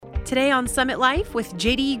Today on Summit Life with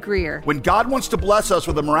J.D. Greear. When God wants to bless us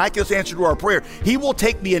with a miraculous answer to our prayer, He will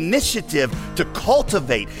take the initiative to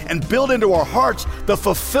cultivate and build into our hearts the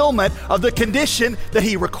fulfillment of the condition that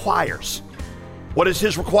He requires. What is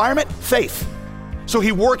His requirement? Faith. So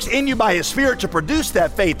He works in you by His Spirit to produce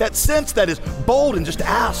that faith, that sense that is bold and just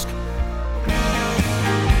ask.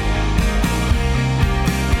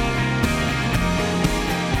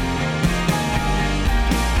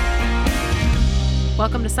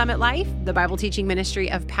 Welcome to Summit Life, the Bible teaching ministry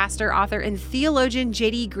of pastor, author, and theologian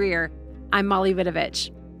J.D. Greear. I'm Molly Vidovich.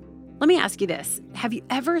 Let me ask you this. Have you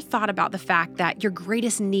ever thought about the fact that your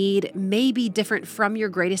greatest need may be different from your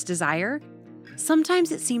greatest desire?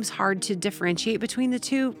 Sometimes it seems hard to differentiate between the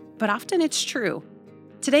two, but often it's true.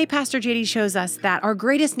 Today, Pastor J.D. shows us that our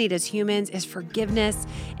greatest need as humans is forgiveness,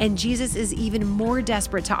 and Jesus is even more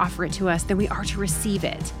desperate to offer it to us than we are to receive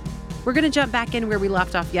it. We're going to jump back in where we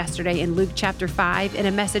left off yesterday in Luke chapter 5 in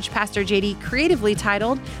a message Pastor J.D. creatively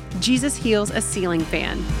titled, Jesus Heals a Ceiling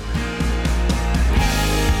Fan.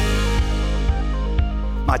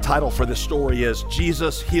 My title for this story is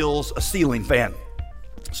Jesus Heals a Ceiling Fan.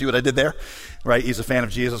 See what I did there? Right? He's a fan of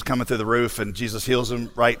Jesus coming through the roof and Jesus heals him,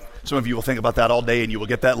 right? Some of you will think about that all day and you will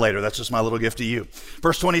get that later. That's just my little gift to you.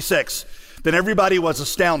 Verse 26, then everybody was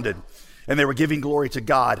astounded. And they were giving glory to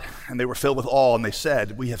God, and they were filled with awe, and they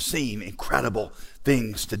said, we have seen incredible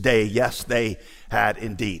things today. Yes, they had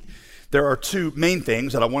indeed. There are two main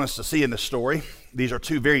things that I want us to see in this story. These are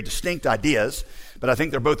two very distinct ideas, but I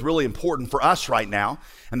think they're both really important for us right now,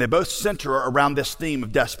 and they both center around this theme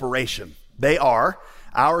of desperation. They are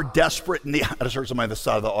our desperate need. I just heard somebody on this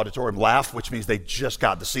side of the auditorium laugh, which means they just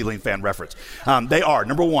got the ceiling fan reference. They are,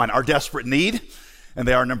 number one, our desperate need, and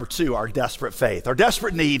they are, number two, our desperate faith. Our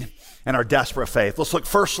desperate need and our desperate faith. Let's look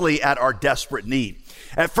firstly at our desperate need.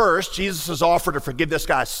 At first, Jesus' offer to forgive this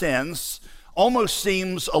guy's sins almost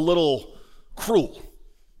seems a little cruel.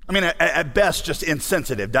 I mean, at best, just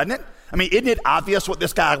insensitive, doesn't it? I mean, isn't it obvious what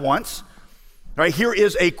this guy wants? Right, here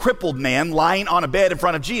is a crippled man lying on a bed in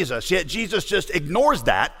front of Jesus, yet Jesus just ignores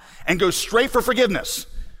that and goes straight for forgiveness.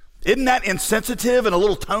 Isn't that insensitive and a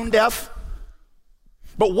little tone deaf?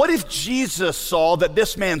 But what if Jesus saw that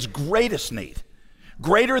this man's greatest need,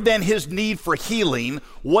 greater than his need for healing,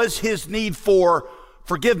 was his need for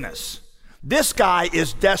forgiveness? This guy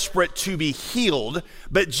is desperate to be healed,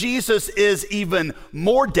 but Jesus is even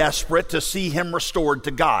more desperate to see him restored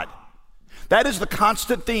to God. That is the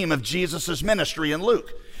constant theme of Jesus' ministry in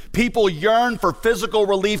Luke. People yearn for physical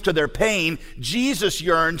relief to their pain. Jesus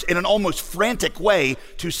yearns in an almost frantic way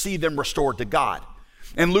to see them restored to God.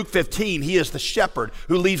 In Luke 15, he is the shepherd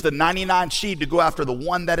who leaves the 99 sheep to go after the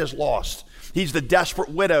one that is lost. He's the desperate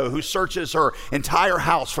widow who searches her entire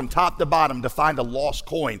house from top to bottom to find a lost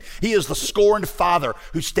coin. He is the scorned father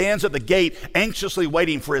who stands at the gate anxiously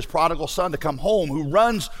waiting for his prodigal son to come home, who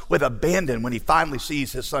runs with abandon when he finally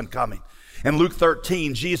sees his son coming. In Luke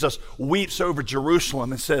 13, Jesus weeps over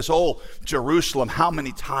Jerusalem and says, oh, Jerusalem, how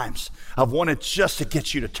many times I've wanted just to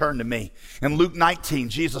get you to turn to me. In Luke 19,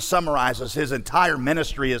 Jesus summarizes his entire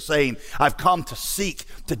ministry as saying, I've come to seek,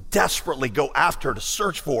 to desperately go after, to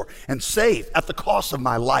search for, and save at the cost of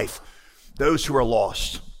my life those who are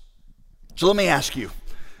lost. So let me ask you,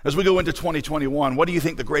 as we go into 2021, what do you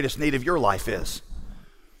think the greatest need of your life is?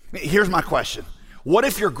 Here's my question. What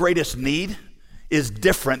if your greatest need is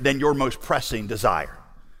different than your most pressing desire?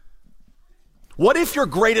 What if your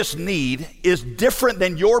greatest need is different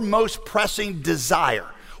than your most pressing desire?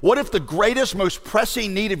 What if the greatest, most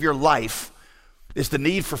pressing need of your life is the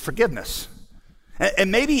need for forgiveness?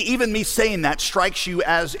 And maybe even me saying that strikes you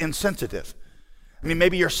as insensitive. I mean,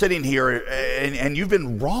 maybe you're sitting here and you've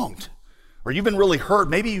been wronged, or you've been really hurt.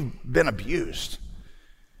 Maybe you've been abused.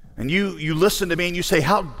 And you listen to me and you say,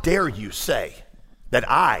 how dare you say that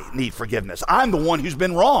I need forgiveness? I'm the one who's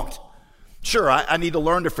been wronged. Sure, I need to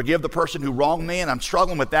learn to forgive the person who wronged me, and I'm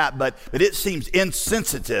struggling with that, but it seems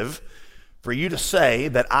insensitive for you to say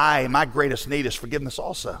that my greatest need is forgiveness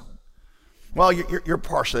also. Well, you're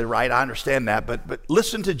partially right, I understand that, but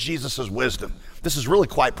listen to Jesus' wisdom. This is really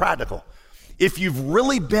quite practical. If you've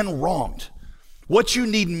really been wronged, what you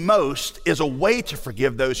need most is a way to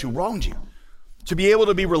forgive those who wronged you, to be able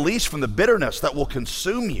to be released from the bitterness that will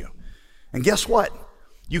consume you. And guess what?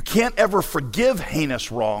 You can't ever forgive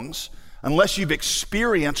heinous wrongs unless you've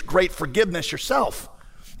experienced great forgiveness yourself.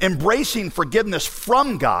 Embracing forgiveness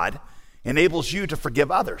from God enables you to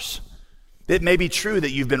forgive others. It may be true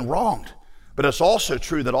that you've been wronged, but it's also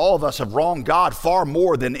true that all of us have wronged God far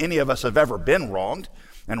more than any of us have ever been wronged.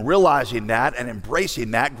 And realizing that and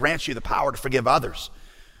embracing that grants you the power to forgive others.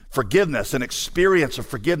 Forgiveness, an experience of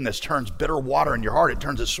forgiveness, turns bitter water in your heart. It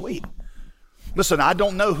turns it sweet. Listen, I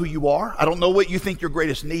don't know who you are. I don't know what you think your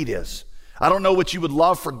greatest need is. I don't know what you would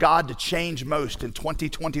love for God to change most in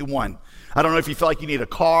 2021. I don't know if you feel like you need a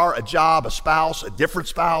car, a job, a spouse, a different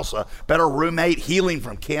spouse, a better roommate, healing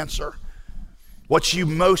from cancer. What you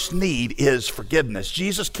most need is forgiveness.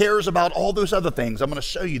 Jesus cares about all those other things. I'm going to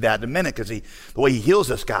show you that in a minute because the way he heals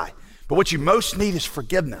this guy. But what you most need is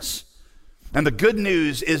forgiveness. And the good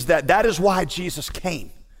news is that is why Jesus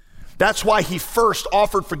came. That's why he first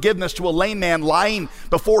offered forgiveness to a lame man lying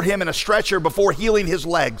before him in a stretcher before healing his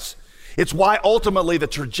legs. It's why ultimately the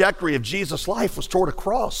trajectory of Jesus' life was toward a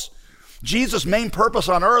cross. Jesus' main purpose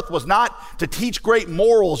on earth was not to teach great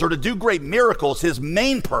morals or to do great miracles. His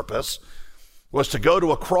main purpose was to go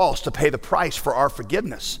to a cross to pay the price for our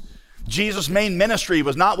forgiveness. Jesus' main ministry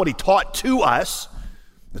was not what he taught to us,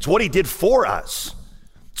 it's what he did for us.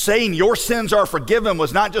 Saying your sins are forgiven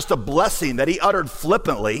was not just a blessing that he uttered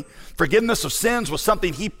flippantly. Forgiveness of sins was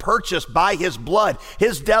something he purchased by his blood.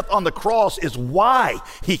 His death on the cross is why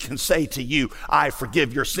he can say to you, I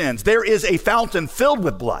forgive your sins. There is a fountain filled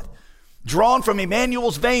with blood, drawn from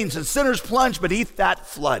Emmanuel's veins, and sinners plunge beneath that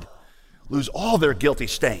flood, lose all their guilty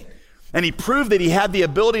stain. And he proved that he had the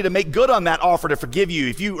ability to make good on that offer to forgive you.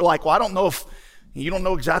 If you're like, well, I don't know if you don't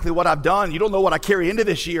know exactly what I've done. You don't know what I carry into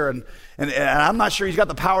this year. And I'm not sure he's got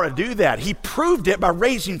the power to do that. He proved it by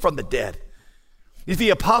raising from the dead. The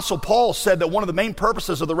Apostle Paul said that one of the main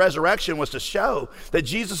purposes of the resurrection was to show that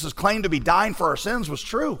Jesus' claim to be dying for our sins was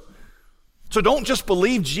true. So don't just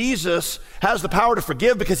believe Jesus has the power to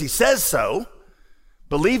forgive because he says so.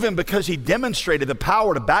 Believe him because he demonstrated the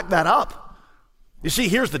power to back that up. You see,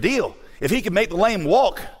 here's the deal. If he can make the lame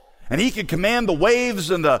walk, and he could command the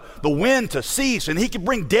waves and the wind to cease, and he could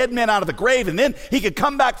bring dead men out of the grave, and then he could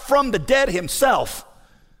come back from the dead himself.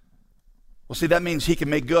 Well, see, that means he can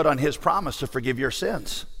make good on his promise to forgive your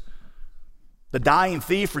sins. The dying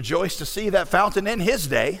thief rejoiced to see that fountain in his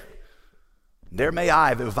day. There may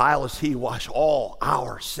I, the vilest he, wash all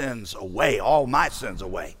our sins away, all my sins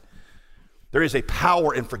away. There is a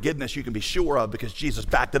power in forgiveness you can be sure of because Jesus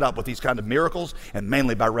backed it up with these kind of miracles and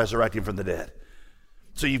mainly by resurrecting from the dead.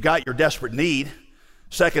 So you've got your desperate need.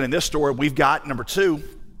 Second, in this story, we've got, number two,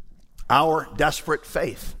 our desperate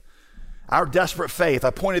faith. Our desperate faith. I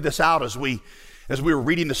pointed this out as we were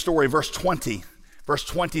reading the story, verse 20. Verse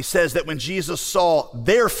 20 says that when Jesus saw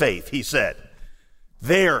their faith, he said,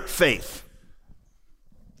 their faith.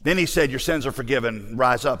 Then he said, your sins are forgiven,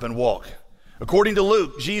 rise up and walk. According to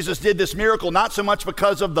Luke, Jesus did this miracle not so much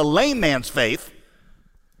because of the lame man's faith.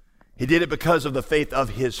 He did it because of the faith of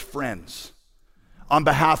his friends. On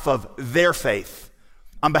behalf of their faith,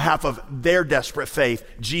 on behalf of their desperate faith,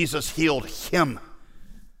 Jesus healed him.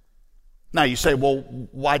 Now you say, well,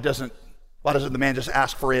 why doesn't the man just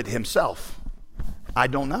ask for it himself? I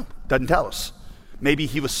don't know. Doesn't tell us. Maybe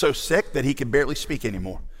he was so sick that he could barely speak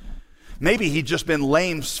anymore. Maybe he'd just been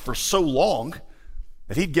lame for so long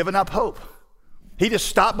that he'd given up hope. He just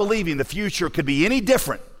stopped believing the future could be any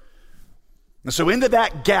different. And so into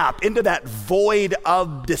that gap, into that void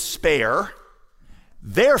of despair,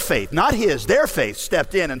 their faith, not his, their faith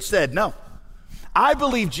stepped in and said, no, I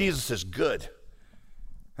believe Jesus is good.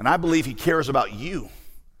 And I believe he cares about you.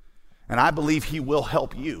 And I believe he will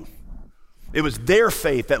help you. It was their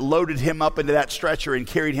faith that loaded him up into that stretcher and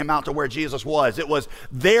carried him out to where Jesus was. It was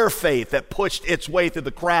their faith that pushed its way through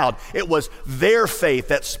the crowd. It was their faith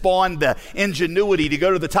that spawned the ingenuity to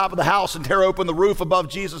go to the top of the house and tear open the roof above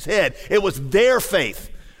Jesus' head. It was their faith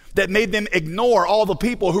that made them ignore all the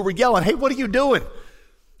people who were yelling, hey, what are you doing?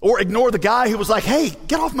 Or ignore the guy who was like, hey,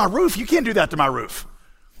 get off my roof. You can't do that to my roof.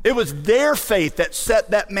 It was their faith that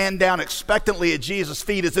set that man down expectantly at Jesus'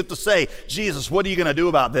 feet as if to say, Jesus, what are you going to do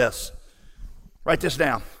about this? Write this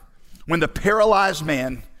down. When the paralyzed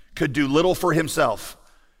man could do little for himself,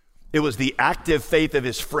 it was the active faith of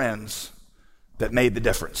his friends that made the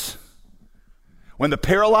difference. When the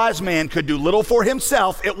paralyzed man could do little for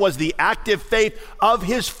himself, it was the active faith of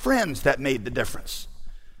his friends that made the difference.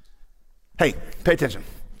 Hey, pay attention.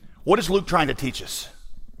 What is Luke trying to teach us?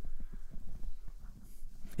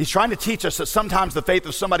 He's trying to teach us that sometimes the faith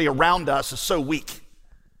of somebody around us is so weak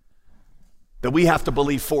that we have to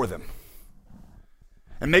believe for them.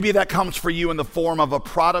 And maybe that comes for you in the form of a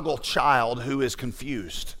prodigal child who is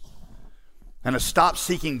confused and has stopped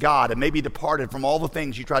seeking God and maybe departed from all the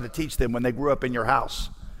things you tried to teach them when they grew up in your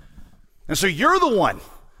house. And so you're the one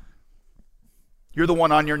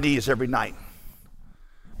on your knees every night,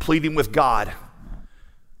 pleading with God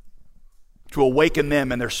to awaken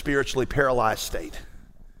them in their spiritually paralyzed state.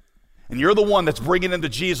 And you're the one that's bringing them to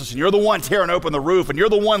Jesus, and you're the one tearing open the roof, and you're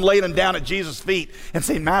the one laying them down at Jesus' feet and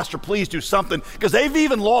saying, Master, please do something, because they've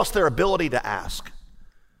even lost their ability to ask.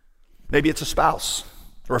 Maybe it's a spouse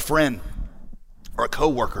or a friend or a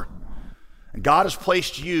coworker. And God has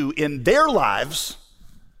placed you in their lives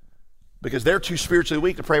because they're too spiritually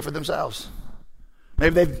weak to pray for themselves.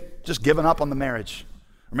 Maybe they've just given up on the marriage.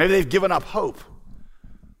 Or maybe they've given up hope.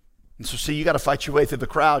 And so see, you got to fight your way through the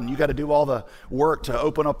crowd, and you got to do all the work to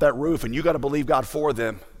open up that roof, and you got to believe God for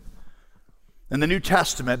them. In the New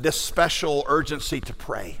Testament, this special urgency to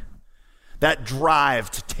pray, that drive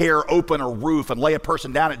to tear open a roof and lay a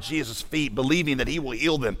person down at Jesus' feet, believing that he will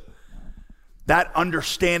heal them, that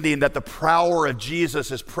understanding that the power of Jesus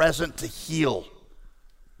is present to heal,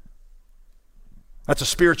 that's a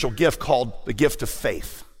spiritual gift called the gift of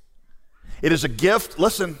faith. It is a gift,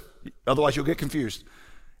 listen, otherwise you'll get confused.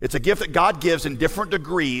 It's a gift that God gives in different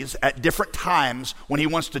degrees at different times when he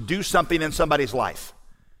wants to do something in somebody's life.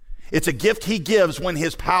 It's a gift he gives when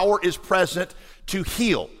his power is present to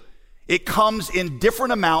heal. It comes in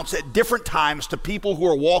different amounts at different times to people who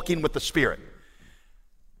are walking with the Spirit.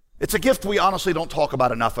 It's a gift we honestly don't talk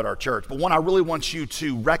about enough at our church, but one I really want you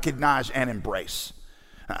to recognize and embrace.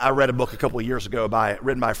 I read a book a couple of years ago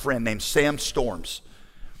written by a friend named Sam Storms,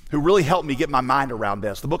 who really helped me get my mind around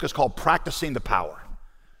this. The book is called Practicing the Power.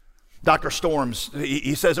 Dr. Storms,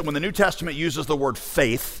 he says that when the New Testament uses the word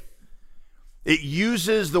faith, it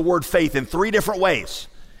uses the word faith in three different ways.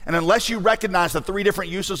 And unless you recognize the three different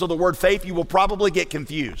uses of the word faith, you will probably get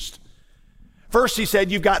confused. First, he said,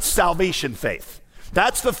 you've got salvation faith.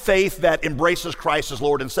 That's the faith that embraces Christ as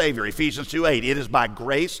Lord and Savior. Ephesians 2:8, it is by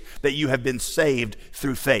grace that you have been saved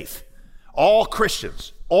through faith. All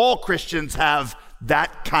Christians have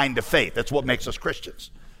that kind of faith. That's what makes us Christians.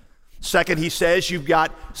 Second, he says you've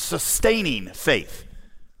got sustaining faith.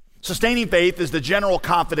 Sustaining faith is the general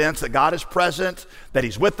confidence that God is present, that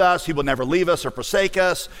he's with us, he will never leave us or forsake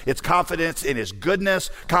us. It's confidence in his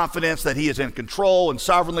goodness, confidence that he is in control and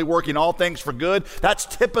sovereignly working all things for good. That's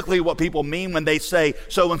typically what people mean when they say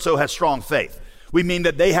so-and-so has strong faith. We mean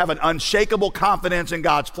that they have an unshakable confidence in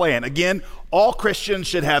God's plan. Again, all Christians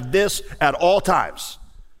should have this at all times.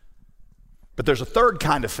 But there's a third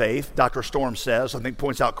kind of faith, Dr. Storm says, I think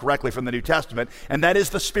points out correctly from the New Testament, and that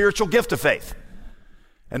is the spiritual gift of faith.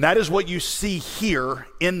 And that is what you see here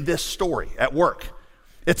in this story at work.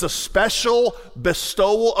 It's a special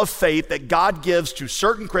bestowal of faith that God gives to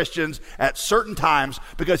certain Christians at certain times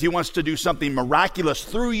because he wants to do something miraculous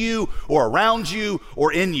through you or around you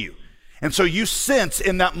or in you. And so you sense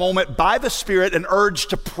in that moment by the Spirit an urge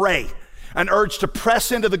to pray, an urge to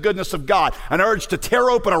press into the goodness of God, an urge to tear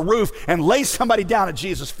open a roof and lay somebody down at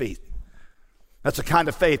Jesus' feet. That's the kind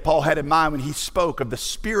of faith Paul had in mind when he spoke of the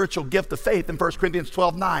spiritual gift of faith in 1 Corinthians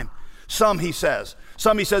 12:9. Some, he says,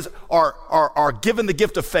 are given the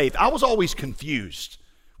gift of faith. I was always confused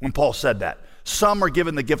when Paul said that. Some are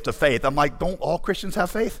given the gift of faith. I'm like, don't all Christians have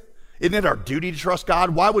faith? Isn't it our duty to trust God?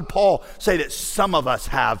 Why would Paul say that some of us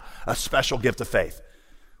have a special gift of faith?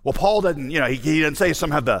 Well, Paul doesn't, he didn't say some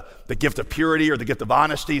have the gift of purity or the gift of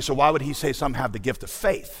honesty, so why would he say some have the gift of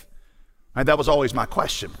faith? Right, that was always my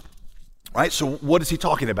question. Right, so what is he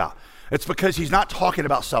talking about? It's because he's not talking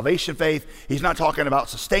about salvation faith. He's not talking about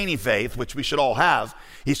sustaining faith, which we should all have.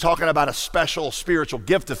 He's talking about a special spiritual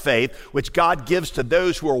gift of faith, which God gives to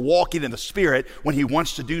those who are walking in the Spirit when he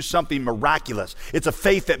wants to do something miraculous. It's a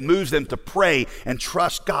faith that moves them to pray and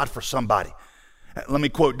trust God for somebody. Let me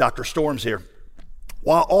quote Dr. Storms here.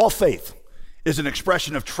 While all faith is an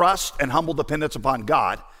expression of trust and humble dependence upon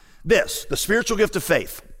God, the spiritual gift of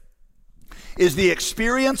faith, is the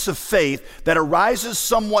experience of faith that arises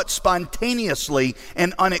somewhat spontaneously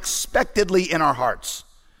and unexpectedly in our hearts.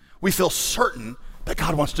 We feel certain that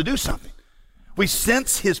God wants to do something. We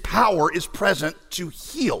sense his power is present to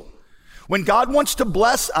heal. When God wants to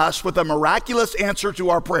bless us with a miraculous answer to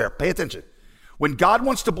our prayer, pay attention. When God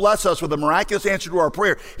wants to bless us with a miraculous answer to our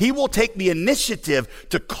prayer, he will take the initiative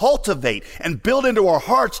to cultivate and build into our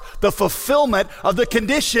hearts the fulfillment of the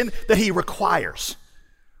condition that he requires.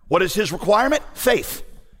 What is his requirement? Faith.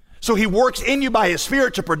 So he works in you by his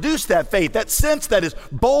Spirit to produce that faith, that sense that is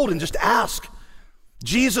bold and just ask.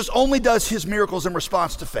 Jesus only does his miracles in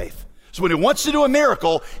response to faith. So when he wants to do a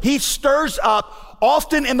miracle, he stirs up,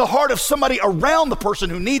 often in the heart of somebody around the person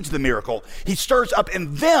who needs the miracle, he stirs up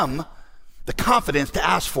in them the confidence to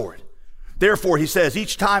ask for it. Therefore, he says,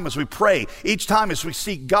 each time as we pray, each time as we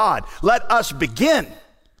seek God, let us begin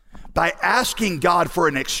by asking God for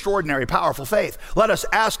an extraordinary, powerful faith. Let us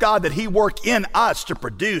ask God that he work in us to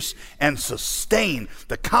produce and sustain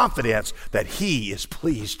the confidence that he is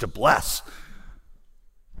pleased to bless.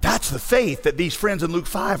 That's the faith that these friends in Luke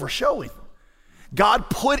 5 are showing. God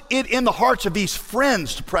put it in the hearts of these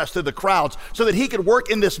friends to press through the crowds so that he could work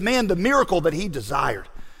in this man the miracle that he desired.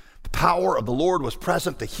 power of the Lord was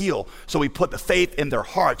present to heal, so he put the faith in their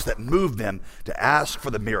hearts that moved them to ask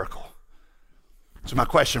for the miracle. So my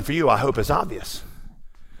question for you, I hope, is obvious.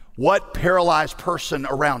 What paralyzed person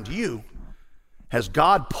around you has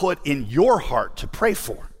God put in your heart to pray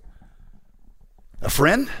for? A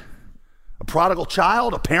friend? A prodigal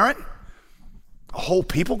child? A parent? A whole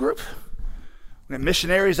people group? We have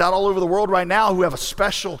missionaries out all over the world right now who have a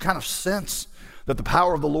special kind of sense that the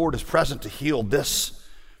power of the Lord is present to heal this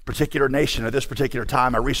particular nation at this particular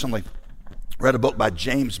time. I recently read a book by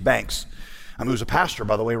James Banks, who's a pastor,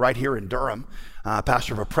 by the way, right here in Durham,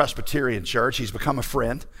 pastor of a Presbyterian church. He's become a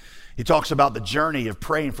friend. He talks about the journey of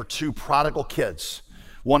praying for two prodigal kids,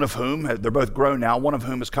 one of whom, they're both grown now, one of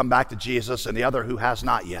whom has come back to Jesus and the other who has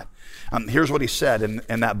not yet. Here's what he said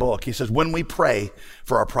in that book. He says, when we pray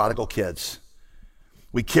for our prodigal kids,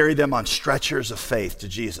 we carry them on stretchers of faith to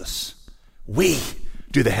Jesus. We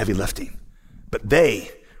do the heavy lifting, but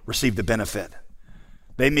they receive the benefit.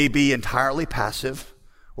 They may be entirely passive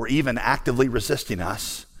or even actively resisting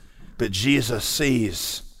us, but Jesus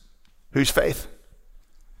sees whose faith?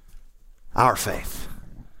 Our faith,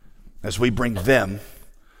 as we bring them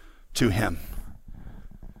to him.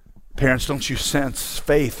 Parents, don't you sense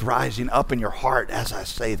faith rising up in your heart as I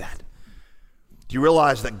say that? Do you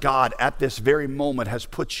realize that God at this very moment has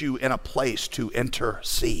put you in a place to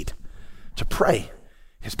intercede, to pray?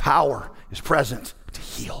 His power is present to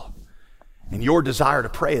heal. And your desire to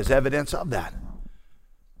pray is evidence of that.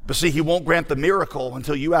 But see, he won't grant the miracle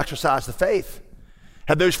until you exercise the faith.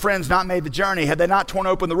 Had those friends not made the journey, had they not torn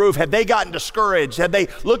open the roof, had they gotten discouraged, had they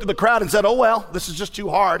looked at the crowd and said, oh well, this is just too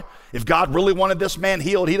hard. If God really wanted this man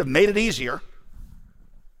healed, he'd have made it easier.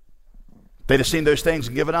 They'd have seen those things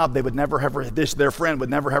and given up. They would never have, their friend would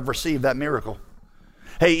never have received that miracle.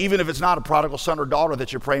 Hey, even if it's not a prodigal son or daughter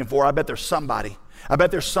that you're praying for, I bet there's somebody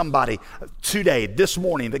today, this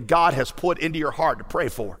morning, that God has put into your heart to pray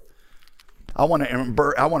for. I want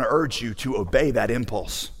to urge you to obey that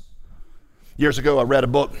impulse. Years ago, I read a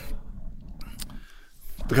book.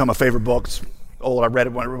 It's become a favorite book. It's old. I read it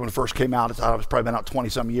when it first came out. It's probably been out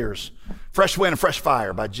 20-some years. Fresh Wind and Fresh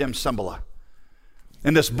Fire by Jim Cymbala.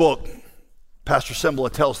 In this book, Pastor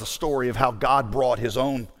Cymbala tells the story of how God brought his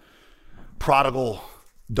own prodigal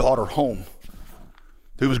daughter home,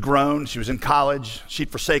 who was grown. She was in college.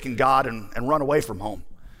 She'd forsaken God and run away from home.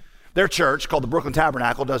 Their church, called the Brooklyn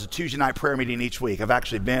Tabernacle, does a Tuesday night prayer meeting each week. I've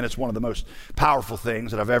actually been. It's one of the most powerful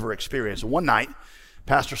things that I've ever experienced. And one night,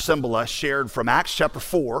 Pastor Cymbala shared from Acts chapter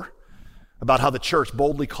 4 about how the church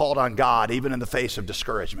boldly called on God even in the face of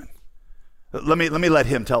discouragement. Let me let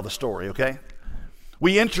him tell the story, okay?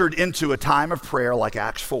 We entered into a time of prayer like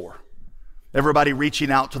Acts 4. Everybody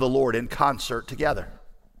reaching out to the Lord in concert together.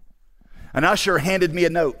 An usher handed me a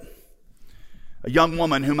note. A young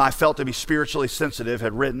woman whom I felt to be spiritually sensitive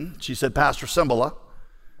had written. She said, Pastor Cymbala,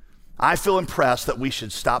 I feel impressed that we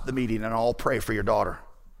should stop the meeting and all pray for your daughter.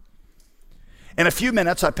 In a few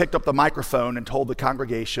minutes, I picked up the microphone and told the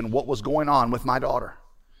congregation what was going on with my daughter.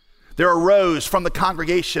 There arose from the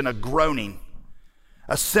congregation a groaning,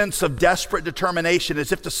 a sense of desperate determination,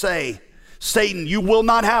 as if to say, Satan, you will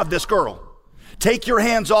not have this girl. Take your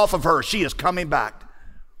hands off of her. She is coming back.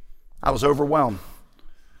 I was overwhelmed.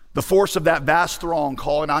 The force of that vast throng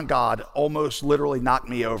calling on God almost literally knocked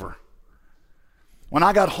me over. When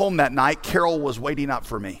I got home that night, Carol was waiting up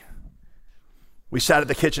for me. We sat at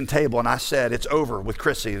the kitchen table and I said, it's over with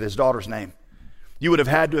Chrissy, his daughter's name. You would have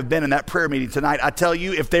had to have been in that prayer meeting tonight. I tell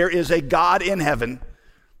you, if there is a God in heaven,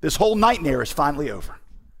 this whole nightmare is finally over.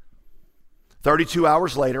 32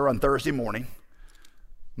 hours later on Thursday morning,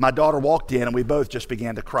 my daughter walked in and we both just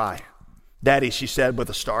began to cry. Daddy, she said with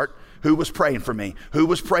a start, who was praying for me? Who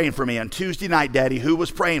was praying for me? On Tuesday night, Daddy, who was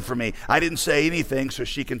praying for me? I didn't say anything, so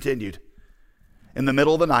she continued. In the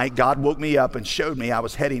middle of the night, God woke me up and showed me I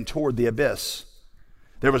was heading toward the abyss.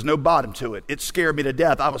 There was no bottom to it. It scared me to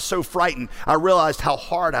death. I was so frightened. I realized how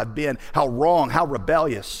hard I've been, how wrong, how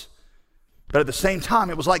rebellious. But at the same time,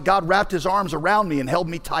 it was like God wrapped his arms around me and held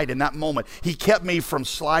me tight in that moment. He kept me from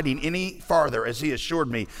sliding any farther as he assured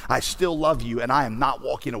me, I still love you and I am not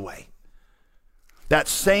walking away. That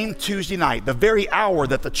same Tuesday night, the very hour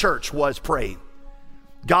that the church was praying,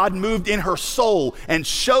 God moved in her soul and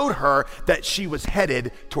showed her that she was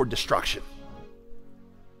headed toward destruction.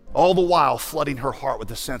 All the while flooding her heart with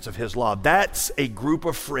a sense of his love. That's a group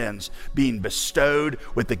of friends being bestowed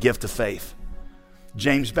with the gift of faith.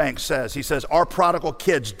 James Banks says, he says, our prodigal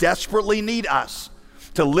kids desperately need us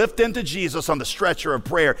to lift them to Jesus on the stretcher of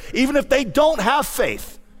prayer. Even if they don't have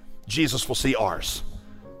faith, Jesus will see ours.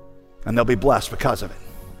 And they'll be blessed because of it.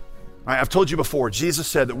 All right, I've told you before, Jesus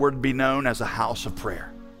said that we're to be known as a house of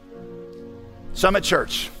prayer. Summit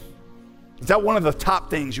Church, Is that one of the top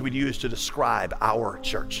things you would use to describe our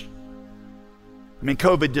church? I mean,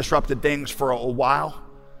 COVID disrupted things for a while.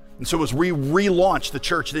 And so as we relaunch the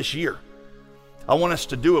church this year, I want us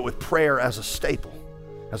to do it with prayer as a staple,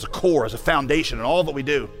 as a core, as a foundation in all that we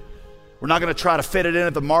do. We're not going to try to fit it in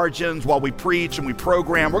at the margins while we preach and we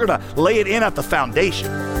program. We're going to lay it in at the foundation.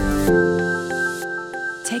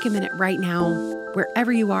 Take a minute right now,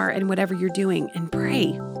 wherever you are and whatever you're doing, and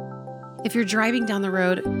pray. If you're driving down the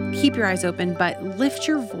road, keep your eyes open, but lift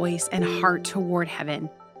your voice and heart toward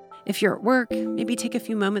heaven. If you're at work, maybe take a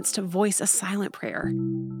few moments to voice a silent prayer.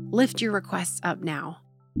 Lift your requests up now.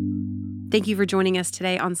 Thank you for joining us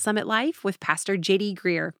today on Summit Life with Pastor J.D.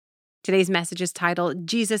 Greear. Today's message is titled,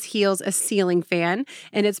 Jesus Heals a Ceiling Fan,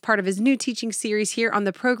 and it's part of his new teaching series here on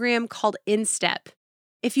the program called In Step.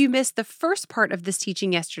 If you missed the first part of this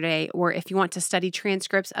teaching yesterday, or if you want to study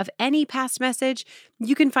transcripts of any past message,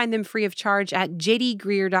 you can find them free of charge at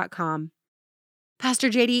jdgreear.com. Pastor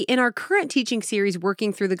JD, in our current teaching series,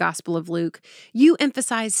 Working Through the Gospel of Luke, you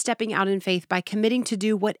emphasize stepping out in faith by committing to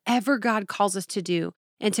do whatever God calls us to do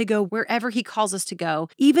and to go wherever he calls us to go,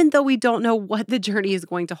 even though we don't know what the journey is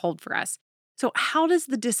going to hold for us. So how does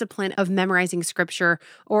the discipline of memorizing scripture,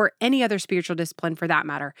 or any other spiritual discipline for that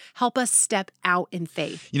matter, help us step out in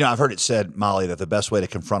faith? You know, I've heard it said, Molly, that the best way to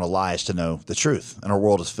confront a lie is to know the truth. And our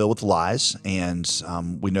world is filled with lies, and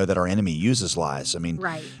we know that our enemy uses lies. I mean,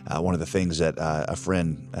 right. One of the things that a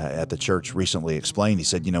friend at the church recently explained, he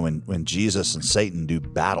said, you know, when Jesus and Satan do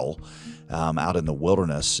battle, out in the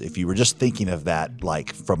wilderness, if you were just thinking of that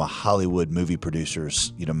like from a Hollywood movie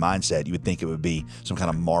producer's mindset, you would think it would be some kind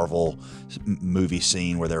of Marvel movie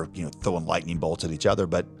scene where they're throwing lightning bolts at each other,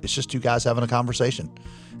 but it's just two guys having a conversation,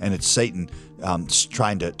 and it's Satan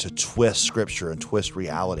trying to twist Scripture and twist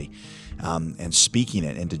reality and speaking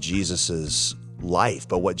it into Jesus's life.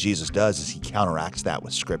 But what Jesus does is he counteracts that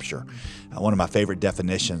with Scripture. One of my favorite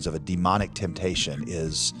definitions of a demonic temptation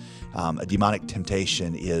is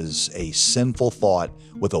a sinful thought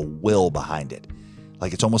with a will behind it.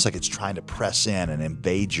 Like it's almost like it's trying to press in and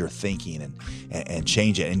invade your thinking and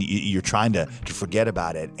change it. And you're trying to forget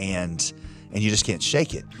about it and you just can't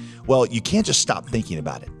shake it. Well, you can't just stop thinking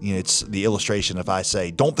about it. It's the illustration if I say,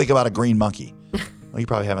 don't think about a green monkey. Well, you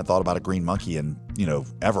probably haven't thought about a green monkey in,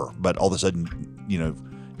 ever, but all of a sudden,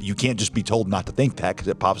 you can't just be told not to think that because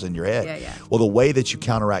it pops in your head. Yeah. Well, the way that you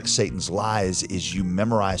counteract Satan's lies is you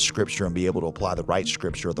memorize Scripture and be able to apply the right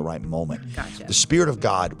Scripture at the right moment. Gotcha. The Spirit of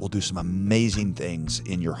God will do some amazing things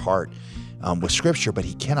in your heart with Scripture, but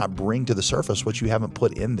he cannot bring to the surface what you haven't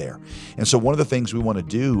put in there. And so one of the things we want to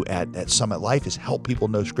do at Summit Life is help people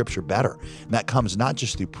know Scripture better. And that comes not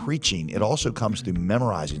just through preaching, it also comes through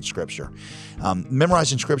memorizing Scripture.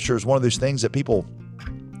 Memorizing Scripture is one of those things that people,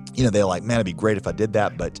 they're like, man, it'd be great if I did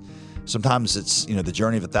that, but sometimes it's, the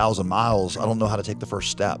journey of 1,000 miles. I don't know how to take the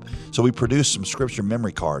first step. So we produced some scripture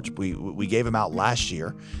memory cards. We gave them out last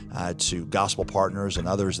year to gospel partners and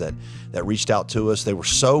others that reached out to us. They were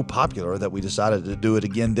so popular that we decided to do it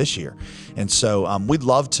again this year. And so we'd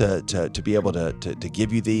love to be able to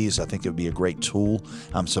give you these. I think it would be a great tool.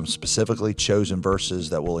 Some specifically chosen verses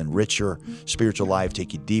that will enrich your spiritual life,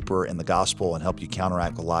 take you deeper in the gospel, and help you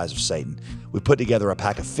counteract the lies of Satan. We put together a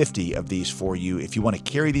pack of 50 of these for you. If you want to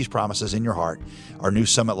carry these promises in your heart, our new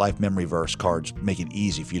Summit Life memory verse cards make it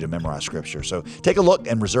easy for you to memorize Scripture. So take a look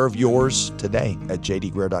and reserve yours today at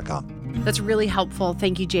jdgreear.com. That's really helpful.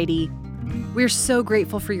 Thank you, JD. We're so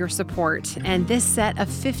grateful for your support, and this set of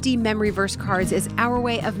 50 memory verse cards is our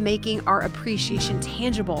way of making our appreciation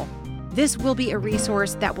tangible. This will be a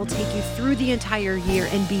resource that will take you through the entire year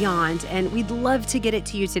and beyond, and we'd love to get it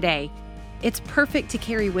to you today. It's perfect to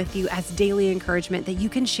carry with you as daily encouragement that you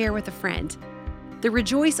can share with a friend. The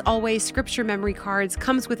Rejoice Always Scripture Memory Cards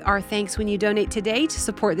comes with our thanks when you donate today to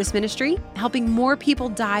support this ministry, helping more people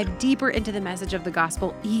dive deeper into the message of the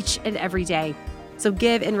gospel each and every day. So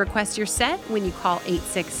give and request your set when you call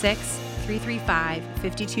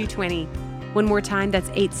 866-335-5220. One more time, that's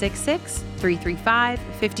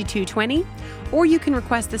 866-335-5220. Or you can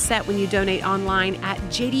request the set when you donate online at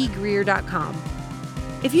jdgreear.com.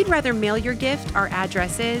 If you'd rather mail your gift, our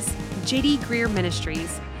address is J.D. Greear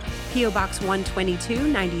Ministries, P.O. Box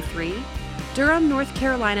 12293, Durham, North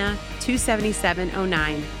Carolina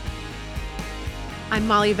 27709. I'm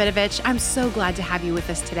Molly Vidovich. I'm so glad to have you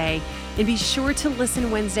with us today. And be sure to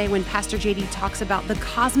listen Wednesday when Pastor JD talks about the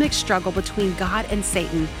cosmic struggle between God and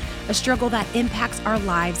Satan, a struggle that impacts our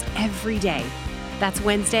lives every day. That's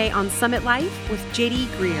Wednesday on Summit Life with J.D.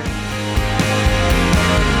 Greear.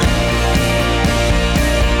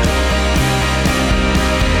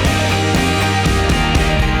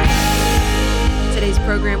 Today's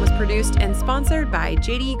program was produced produced and sponsored by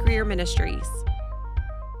JD Greear Ministries.